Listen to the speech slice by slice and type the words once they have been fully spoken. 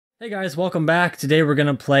Hey guys, welcome back. Today we're going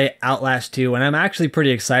to play Outlast 2, and I'm actually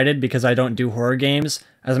pretty excited because I don't do horror games.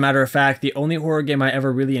 As a matter of fact, the only horror game I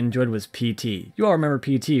ever really enjoyed was PT. You all remember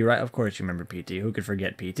PT, right? Of course you remember PT. Who could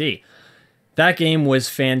forget PT? That game was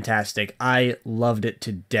fantastic. I loved it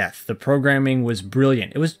to death. The programming was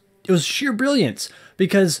brilliant. It was sheer brilliance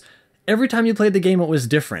because every time you played the game it was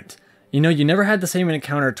different. You know, you never had the same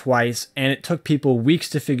encounter twice, and it took people weeks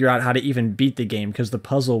to figure out how to even beat the game because the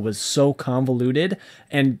puzzle was so convoluted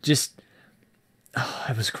and just,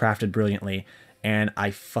 it was crafted brilliantly. And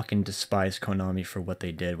I fucking despise Konami for what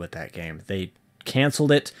they did with that game. They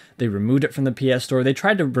canceled it, they removed it from the PS Store, they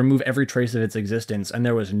tried to remove every trace of its existence, and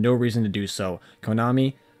there was no reason to do so.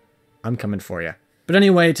 Konami, I'm coming for you. But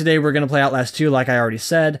anyway, today we're going to play Outlast 2 like I already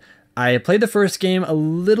said. I played the first game a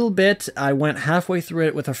little bit. I went halfway through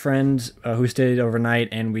it with a friend who stayed overnight,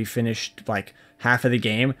 and we finished like half of the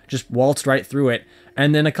game, just waltzed right through it.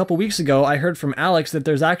 And then a couple weeks ago, I heard from Alex that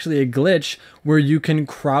there's actually a glitch where you can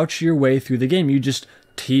crouch your way through the game. You just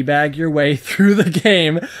teabag your way through the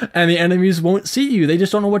game, and the enemies won't see you. They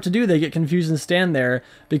just don't know what to do. They get confused and stand there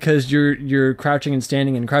because you're crouching and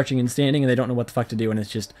standing and crouching and standing, and they don't know what the fuck to do, and it's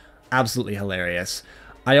just absolutely hilarious.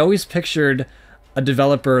 I always pictured a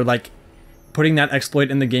developer like putting that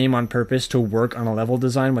exploit in the game on purpose to work on a level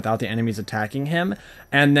design without the enemies attacking him,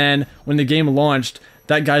 and then when the game launched,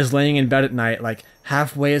 that guy's laying in bed at night like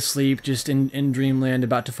halfway asleep, just in dreamland,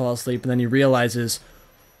 about to fall asleep, and then he realizes,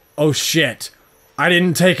 oh shit, I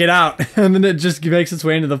didn't take it out. And then it just makes its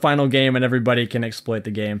way into the final game and everybody can exploit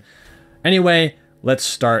the game. Anyway, let's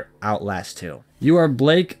start Outlast 2. You are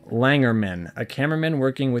Blake Langerman, a cameraman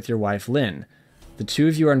working with your wife Lynn. The two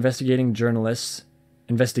of you are investigative journalists.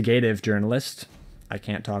 I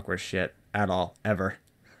can't talk worth shit at all, ever.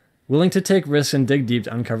 Willing to take risks and dig deep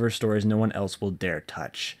to uncover stories no one else will dare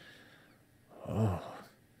touch. Oh.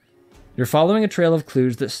 You're following a trail of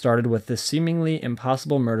clues that started with the seemingly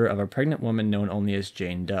impossible murder of a pregnant woman known only as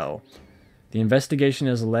Jane Doe. The investigation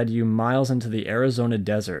has led you miles into the Arizona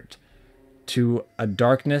desert, to a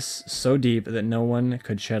darkness so deep that no one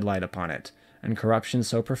could shed light upon it, and corruption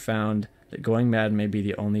so profound that going mad may be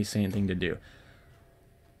the only sane thing to do.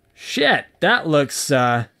 Shit, that looks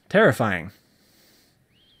terrifying.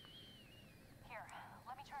 Here,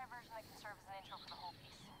 let me try a version that can serve as an intro for the whole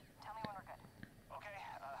piece. Tell me when we're good. Okay,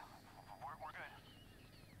 we're good.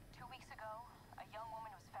 2 weeks ago, a young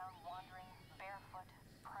woman was found wandering barefoot,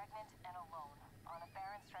 pregnant, and alone on a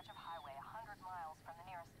barren stretch of highway 100 miles from the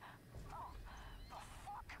nearest... Oh, the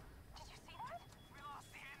fuck? Did you see that? We lost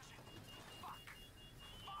the engine. Fuck.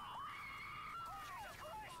 Jesus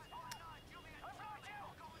Christ! Oh, no, Julian, I'm not you!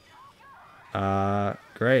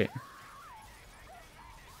 Great.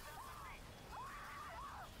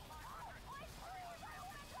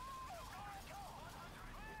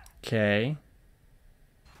 Okay.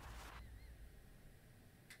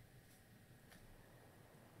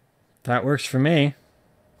 That works for me.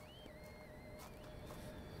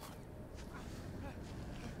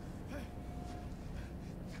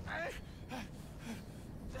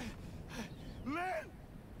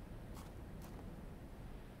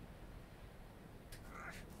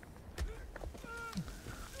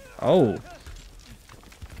 Oh.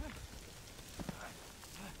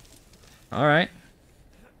 All right.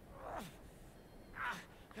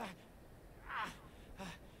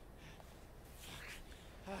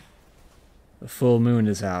 The full moon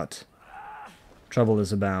is out. Trouble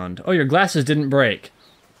is abound. Oh, your glasses didn't break.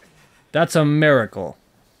 That's a miracle.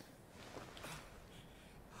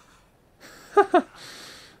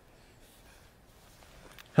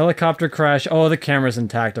 Helicopter crash. Oh, the camera's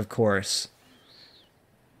intact, of course.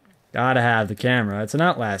 Gotta have the camera. It's an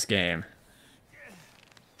Outlast game.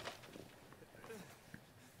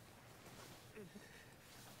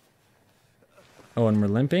 Oh, and we're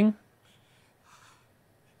limping?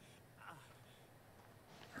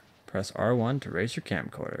 Press R1 to raise your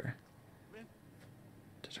camcorder.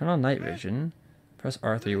 To turn on night vision, press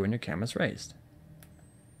R3 when your camera's raised.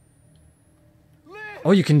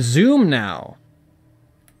 Oh, you can zoom now!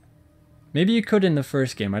 Maybe you could in the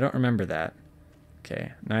first game. I don't remember that.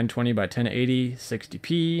 Okay, 920 by 1080,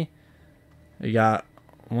 60p. We got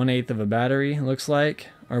 1/8 of a battery, looks like.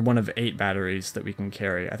 Or one of 8 batteries that we can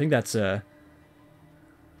carry. I think that's a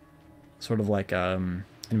sort of like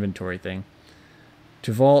inventory thing.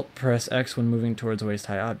 To vault, press X when moving towards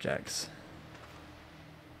waist-high objects.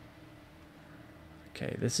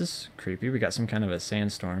 Okay, this is creepy. We got some kind of a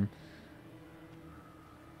sandstorm.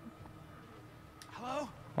 Hello?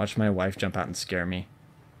 Watch my wife jump out and scare me.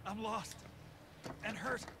 I'm lost. And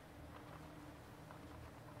hurt.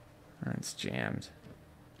 Oh, it's jammed.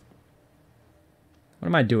 What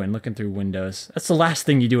am I doing? Looking through windows. That's the last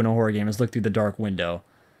thing you do in a horror game is look through the dark window.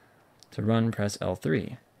 To run, press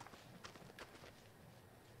L3.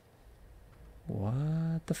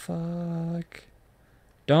 What the fuck?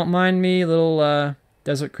 Don't mind me, little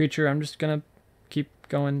desert creature. I'm just gonna keep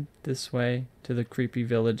going this way to the creepy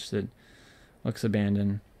village that looks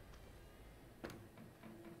abandoned.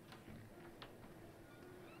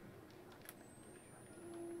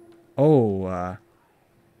 Oh,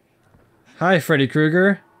 hi, Freddy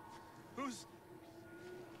Krueger. Who's...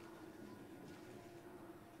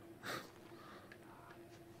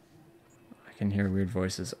 I can hear weird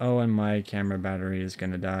voices. Oh, and my camera battery is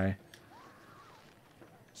gonna die.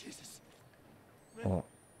 Jesus. Oh,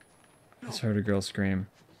 I just heard a girl scream.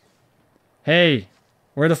 Hey,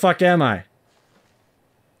 where the fuck am I?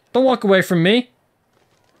 Don't walk away from me.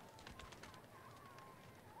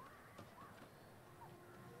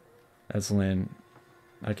 That's Lynn.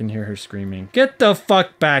 I can hear her screaming. Get the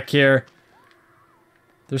fuck back here.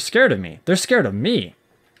 They're scared of me. They're scared of me.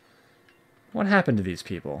 What happened to these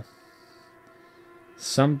people?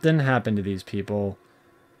 Something happened to these people,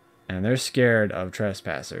 and they're scared of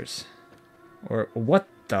trespassers. Or what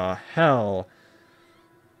the hell?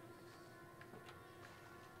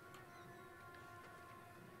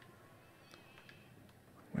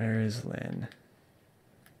 Where is Lynn?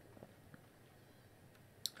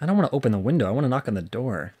 I don't want to open the window. I want to knock on the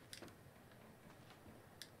door.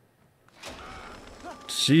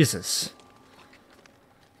 Jesus.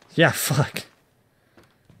 Yeah, fuck.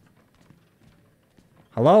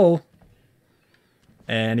 Hello?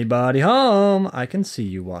 Anybody home? I can see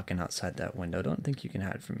you walking outside that window. Don't think you can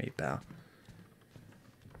hide from me, pal.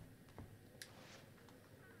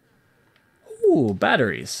 Ooh,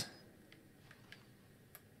 batteries.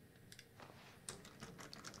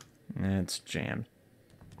 It's jammed.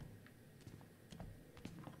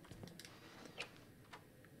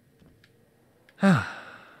 Well,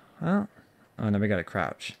 oh, now we gotta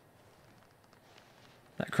crouch.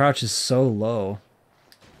 That crouch is so low.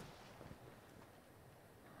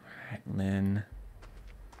 Alright, Lynn.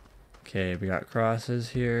 Okay, we got crosses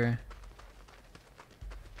here.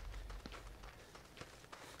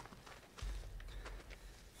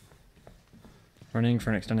 Running for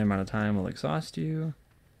an extended amount of time will exhaust you.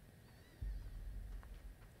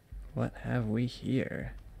 What have we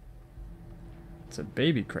here? It's a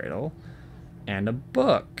baby cradle. And a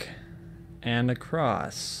book. And a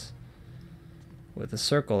cross. With a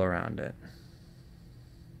circle around it.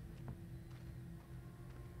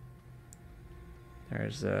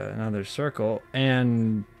 There's another circle.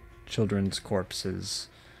 And children's corpses.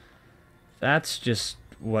 That's just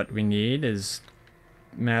what we need, is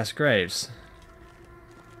mass graves.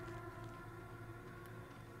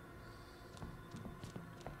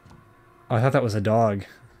 Oh, I thought that was a dog.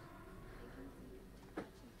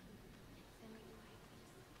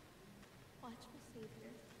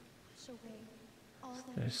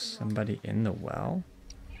 There's somebody in the well?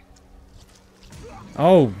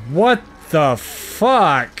 Oh, what the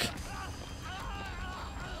fuck?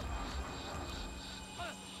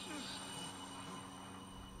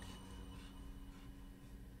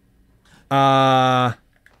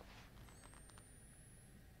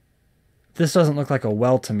 This doesn't look like a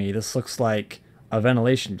well to me. This looks like a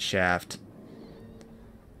ventilation shaft.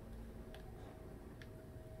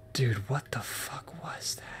 Dude, what the fuck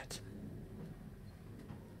was that?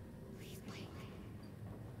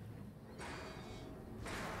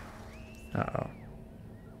 Uh-oh.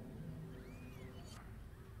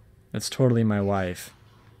 That's totally my wife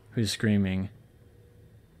who's screaming.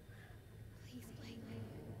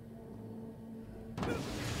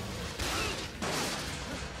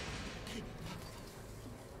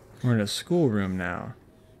 We're in a schoolroom now.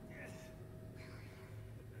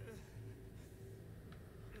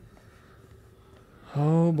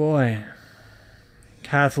 Oh boy.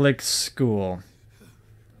 Catholic school.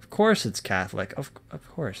 Of course it's Catholic. Of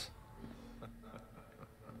course.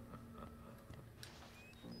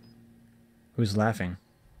 Who's laughing?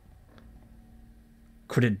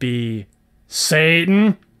 Could it be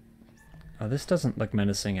Satan? Oh, this doesn't look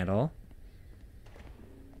menacing at all.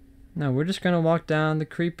 No, we're just gonna walk down the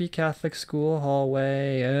creepy Catholic school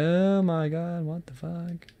hallway. Oh my god, what the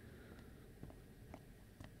fuck?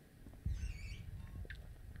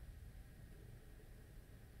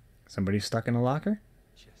 Somebody stuck in a locker?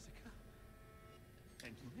 Jessica.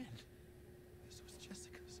 And Lynn. This was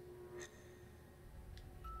Jessica's.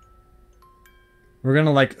 We're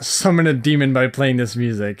gonna, like, summon a demon by playing this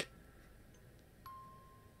music.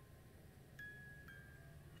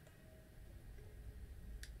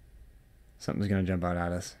 Something's gonna jump out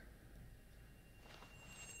at us.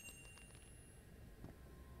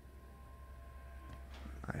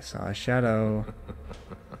 I saw a shadow.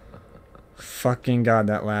 Fucking god,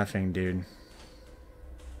 that laughing, dude.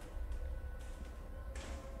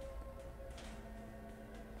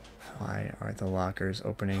 Why are the lockers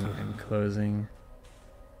opening and closing?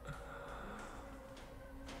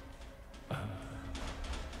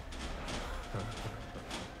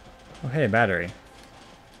 Oh, hey, battery.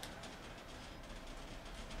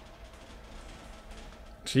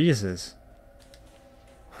 Jesus.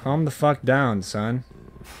 Calm the fuck down, son.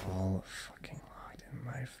 All fucking locked in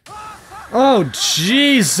my... Oh,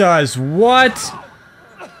 Jesus! What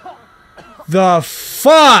the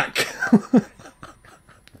fuck?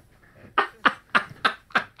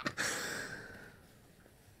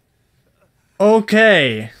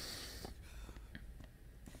 Okay.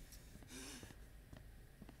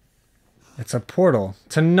 It's a portal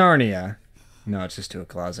to Narnia. No, it's just to a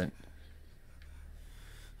closet.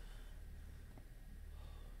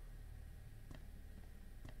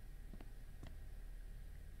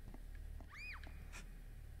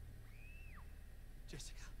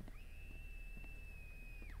 Jessica.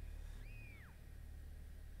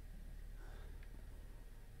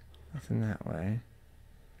 Nothing that way.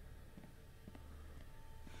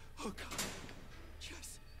 Oh God.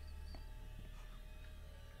 Jess.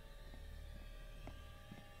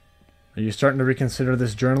 Are you starting to reconsider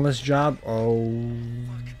this journalist job? Oh.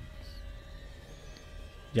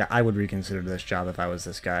 Yeah, I would reconsider this job if I was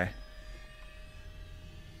this guy.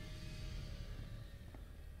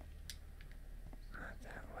 Not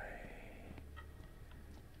that way.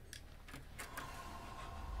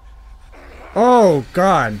 Oh,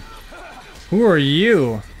 God. Who are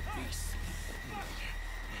you?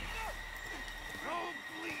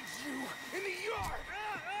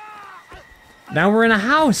 Now we're in a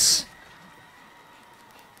house.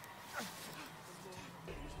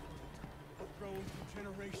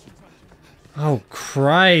 Oh,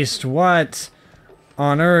 Christ. What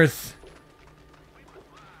on earth?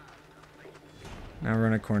 Now we're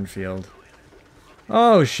in a cornfield.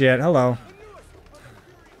 Oh, shit. Hello.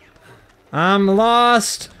 I'm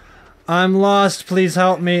lost. I'm lost. Please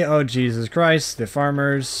help me. Oh, Jesus Christ. The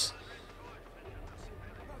farmers.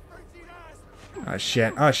 Oh,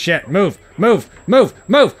 shit. Oh, shit. Move. Move. Move.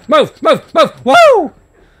 Move. Move. Move. Move. Woo!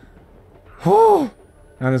 Whew.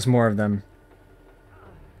 Now there's more of them.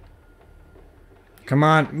 Come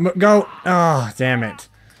on. Go. Oh, damn it.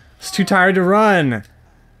 It's too tired to run.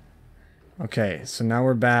 Okay, so now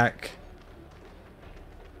we're back.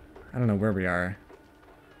 I don't know where we are.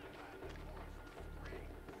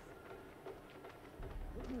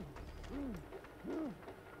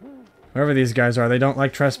 Whoever these guys are, they don't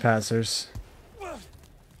like trespassers.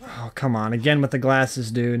 Oh, come on. Again with the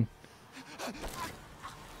glasses, dude.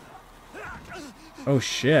 Oh,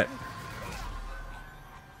 shit.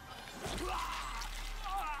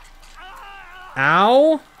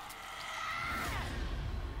 Ow!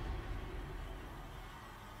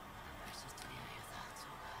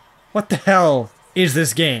 What the hell is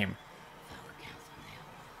this game?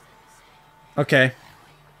 Okay.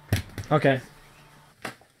 Okay.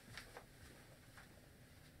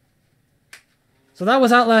 So that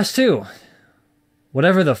was Outlast 2.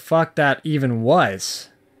 Whatever the fuck that even was.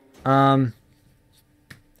 Am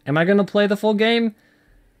I gonna play the full game?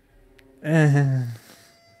 I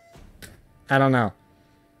don't know.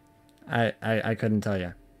 I couldn't tell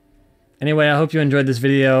you. Anyway, I hope you enjoyed this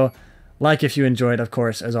video. Like if you enjoyed, of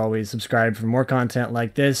course, as always, subscribe for more content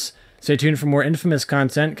like this. Stay tuned for more Infamous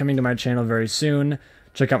content coming to my channel very soon.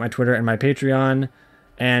 Check out my Twitter and my Patreon.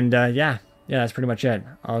 And yeah, that's pretty much it.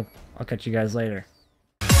 I'll catch you guys later.